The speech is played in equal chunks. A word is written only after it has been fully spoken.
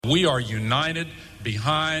We are united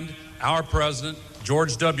behind our president,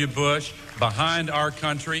 George W. Bush, behind our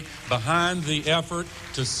country, behind the effort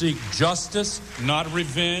to seek justice, not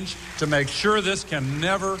revenge, to make sure this can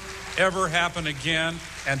never, ever happen again,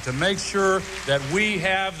 and to make sure that we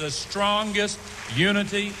have the strongest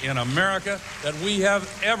unity in America that we have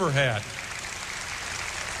ever had.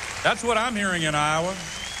 That's what I'm hearing in Iowa.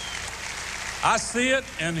 I see it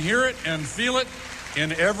and hear it and feel it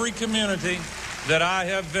in every community that I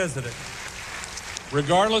have visited.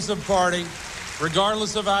 Regardless of party,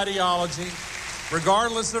 regardless of ideology,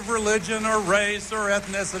 regardless of religion or race or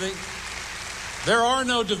ethnicity, there are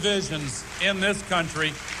no divisions in this country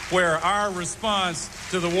where our response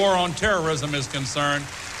to the war on terrorism is concerned.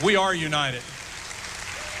 We are united.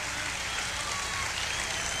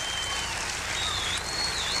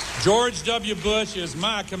 George W. Bush is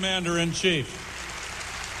my commander-in-chief.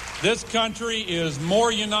 This country is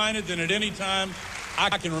more united than at any time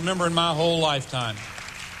I can remember in my whole lifetime.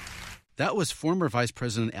 That was former Vice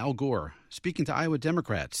President Al Gore speaking to Iowa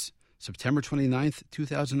Democrats September 29th,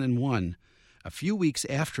 2001, a few weeks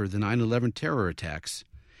after the 9/11 terror attacks.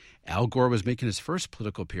 Al Gore was making his first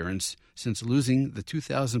political appearance since losing the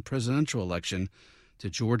 2000 presidential election to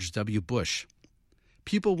George W. Bush.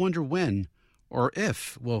 People wonder when or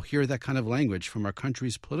if we'll hear that kind of language from our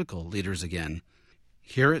country's political leaders again.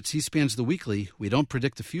 Here at C-SPAN's The Weekly, we don't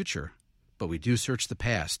predict the future, but we do search the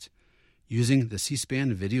past, using the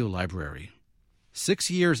C-SPAN video library. 6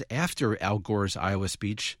 years after Al Gore's Iowa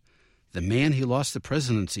speech, the man he lost the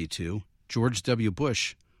presidency to, George W.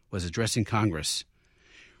 Bush, was addressing Congress.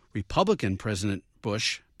 Republican President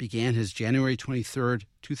Bush began his January 23,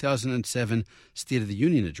 2007 State of the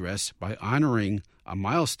Union address by honoring a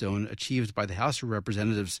milestone achieved by the House of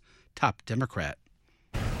Representatives' top Democrat.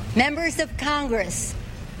 Members of Congress,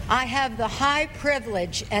 I have the high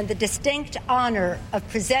privilege and the distinct honor of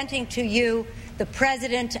presenting to you the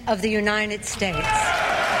President of the United States.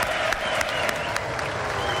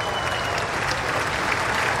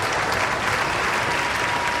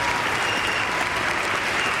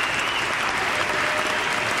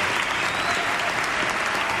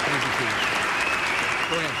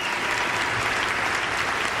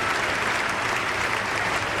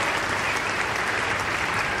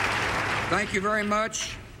 Thank you very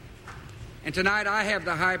much. And tonight I have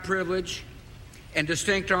the high privilege and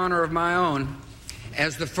distinct honor of my own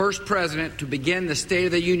as the first president to begin the State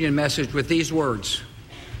of the Union message with these words: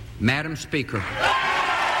 Madam Speaker.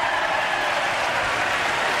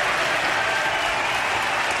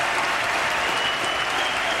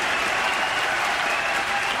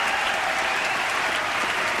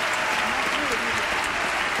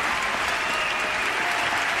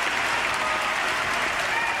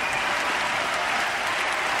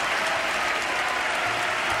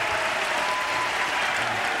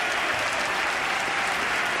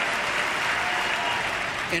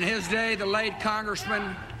 In his day, the late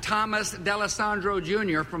Congressman Thomas D'Alessandro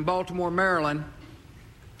Jr. from Baltimore, Maryland,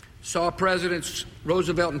 saw Presidents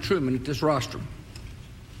Roosevelt and Truman at this rostrum.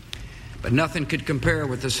 But nothing could compare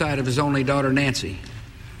with the sight of his only daughter, Nancy,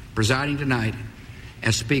 presiding tonight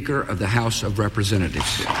as Speaker of the House of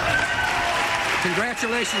Representatives.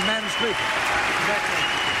 Congratulations, Madam Speaker. Congratulations.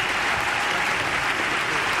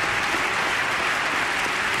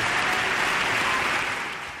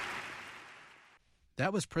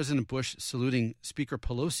 That was President Bush saluting Speaker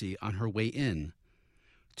Pelosi on her way in.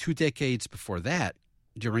 2 decades before that,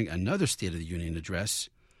 during another State of the Union address,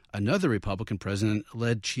 another Republican president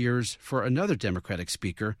led cheers for another Democratic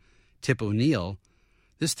speaker, Tip O'Neill,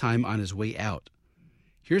 this time on his way out.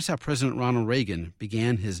 Here's how President Ronald Reagan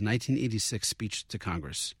began his 1986 speech to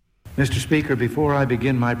Congress. Mr. Speaker, before I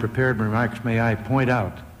begin my prepared remarks, may I point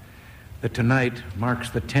out that tonight marks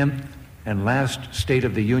the 10th and last State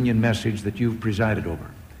of the Union message that you've presided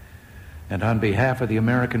over. And on behalf of the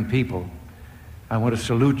American people, I want to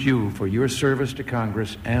salute you for your service to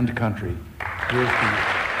Congress and country. Here's to you.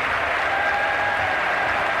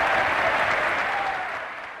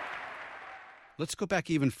 Let's go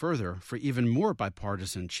back even further for even more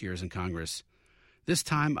bipartisan cheers in Congress. This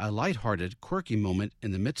time, a lighthearted, quirky moment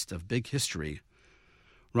in the midst of big history.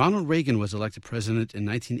 Ronald Reagan was elected president in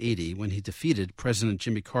 1980 when he defeated President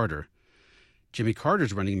Jimmy Carter. Jimmy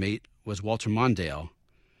Carter's running mate was Walter Mondale.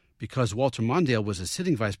 Because Walter Mondale was a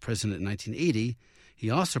sitting vice president in 1980, he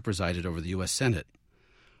also presided over the U.S. Senate.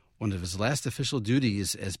 One of his last official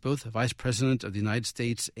duties as both vice president of the United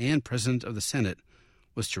States and president of the Senate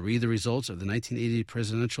was to read the results of the 1980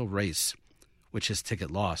 presidential race, which his ticket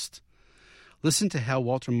lost. Listen to how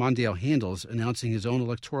Walter Mondale handles announcing his own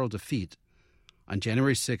electoral defeat. On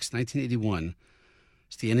January 6, 1981,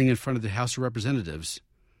 standing in front of the House of Representatives,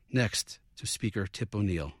 Next, to Speaker Tip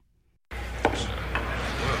O'Neill.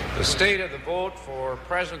 The state of the vote for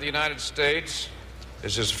President of the United States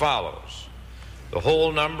is as follows. The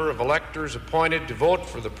whole number of electors appointed to vote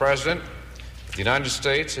for the President of the United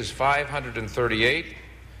States is 538,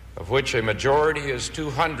 of which a majority is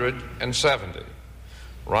 270.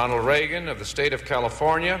 Ronald Reagan of the state of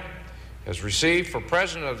California has received for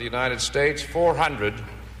President of the United States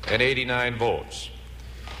 489 votes.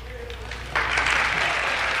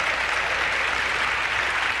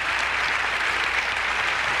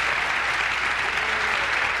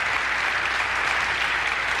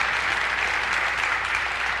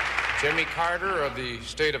 Jimmy Carter of the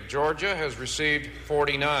state of Georgia has received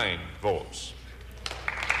 49 votes.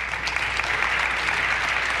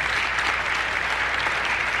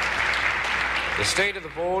 The state of the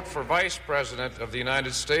vote for Vice President of the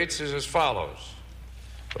United States is as follows.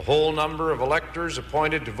 The whole number of electors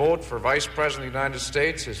appointed to vote for Vice President of the United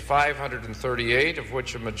States is 538, of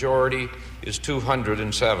which a majority is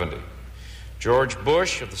 270. George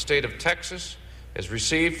Bush of the state of Texas has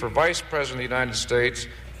received for Vice President of the United States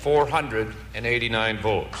 489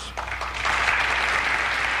 votes.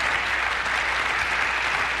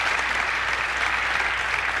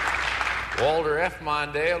 Walter F.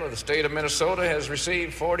 Mondale of the state of Minnesota has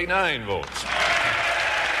received 49 votes.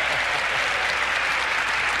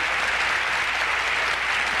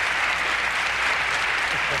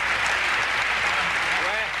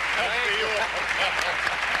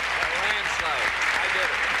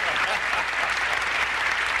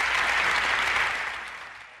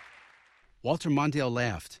 Walter Mondale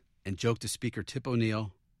laughed and joked to Speaker Tip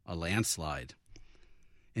O'Neill, a landslide.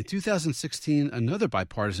 In 2016, another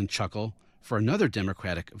bipartisan chuckle for another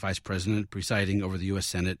Democratic vice president presiding over the U.S.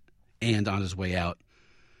 Senate and on his way out.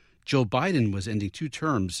 Joe Biden was ending 2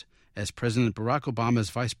 terms as President Barack Obama's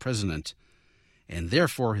vice president, and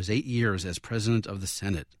therefore his 8 years as president of the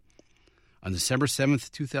Senate. On December 7,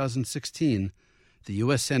 2016, the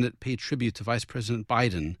U.S. Senate paid tribute to Vice President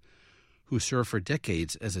Biden, who served for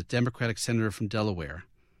decades as a Democratic senator from Delaware.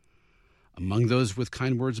 Among those with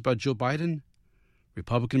kind words about Joe Biden,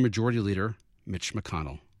 Republican Majority Leader Mitch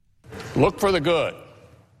McConnell. Look for the good.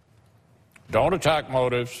 Don't attack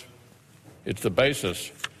motives. It's the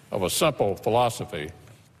basis of a simple philosophy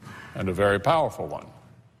and a very powerful one.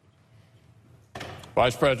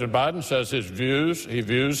 Vice President Biden says he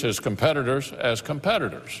views his competitors as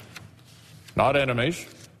competitors, not enemies,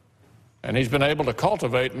 and he's been able to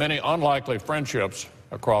cultivate many unlikely friendships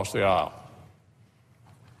across the aisle.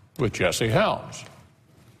 With Jesse Helms,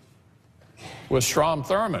 with Strom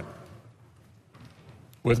Thurmond,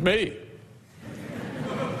 with me.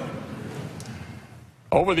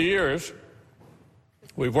 Over the years,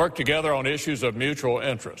 we've worked together on issues of mutual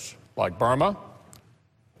interest, like Burma,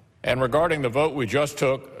 and regarding the vote we just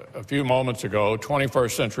took a few moments ago,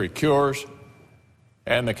 21st Century Cures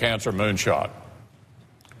and the cancer moonshot.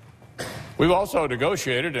 We've also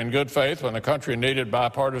negotiated in good faith when the country needed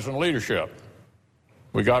bipartisan leadership.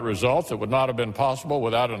 We got results that would not have been possible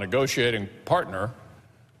without a negotiating partner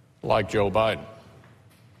like Joe Biden.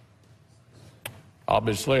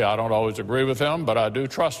 Obviously, I don't always agree with him, but I do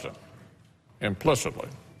trust him implicitly.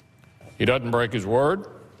 He doesn't break his word.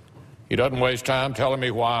 He doesn't waste time telling me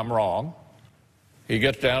why I'm wrong. He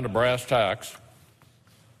gets down to brass tacks,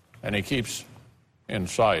 and he keeps in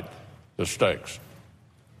sight the stakes.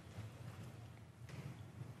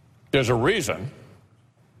 There's a reason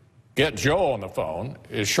get Joe on the phone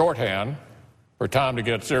is shorthand for time to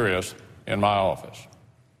get serious in my office.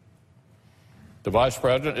 The vice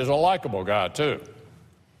president is a likable guy, too.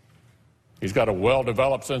 He's got a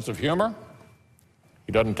well-developed sense of humor.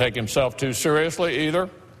 He doesn't take himself too seriously either.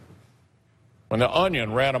 When The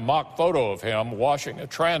Onion ran a mock photo of him washing a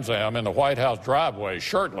Trans Am in the White House driveway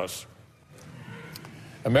shirtless,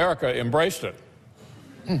 America embraced it.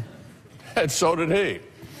 And so did he.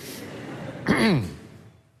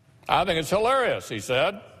 I think it's hilarious, he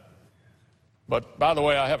said. But, by the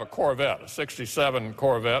way, I have a Corvette, a 67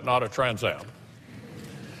 Corvette, not a Trans Am.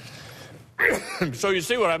 So you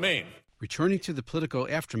see what I mean. Returning to the political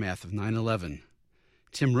aftermath of 9/11,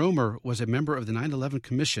 Tim Romer was a member of the 9/11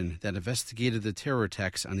 Commission that investigated the terror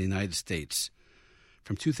attacks on the United States.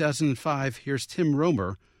 From 2005, here's Tim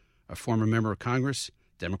Romer, a former member of Congress,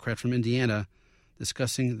 Democrat from Indiana,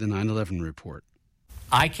 discussing the 9/11 report.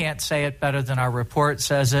 I can't say it better than our report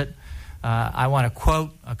says it. I want to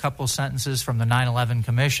quote a couple sentences from the 9/11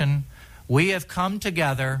 Commission. We have come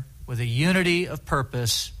together with a unity of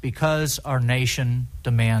purpose because our nation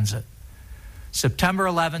demands it. September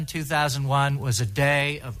 11, 2001 was a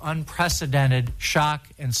day of unprecedented shock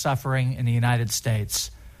and suffering in the United States.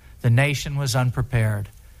 The nation was unprepared.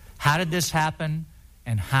 How did this happen,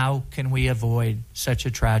 and how can we avoid such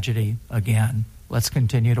a tragedy again? Let's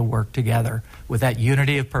continue to work together with that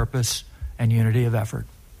unity of purpose and unity of effort.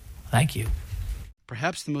 Thank you.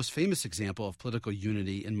 Perhaps the most famous example of political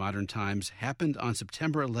unity in modern times happened on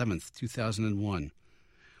September 11th, 2001.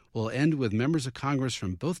 We'll end with members of Congress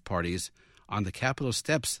from both parties on the Capitol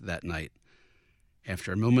steps that night.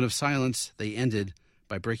 After a moment of silence, they ended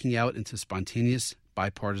by breaking out into spontaneous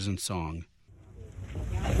bipartisan song.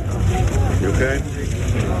 You okay?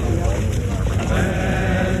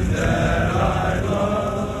 And that I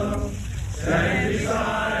love, stand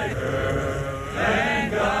beside her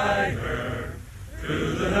and guide her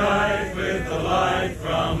through the night with the light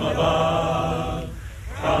from above,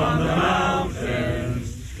 from the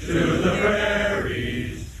mountains to the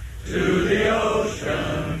prairies to the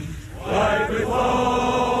ocean, white with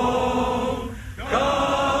foam.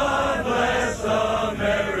 God bless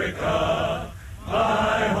America,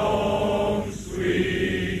 my home,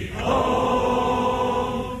 sweet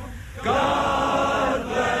home. God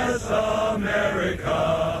bless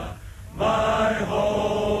America, my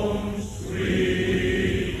home,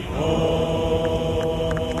 sweet home.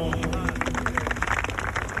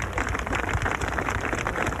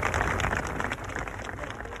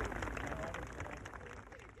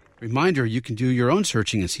 Reminder, you can do your own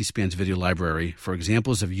searching in C-SPAN's video library for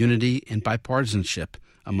examples of unity and bipartisanship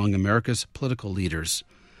among America's political leaders.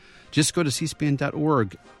 Just go to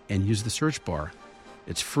cspan.org and use the search bar.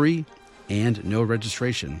 It's free and no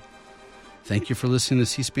registration. Thank you for listening to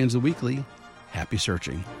C-SPAN's The Weekly. Happy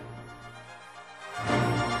searching.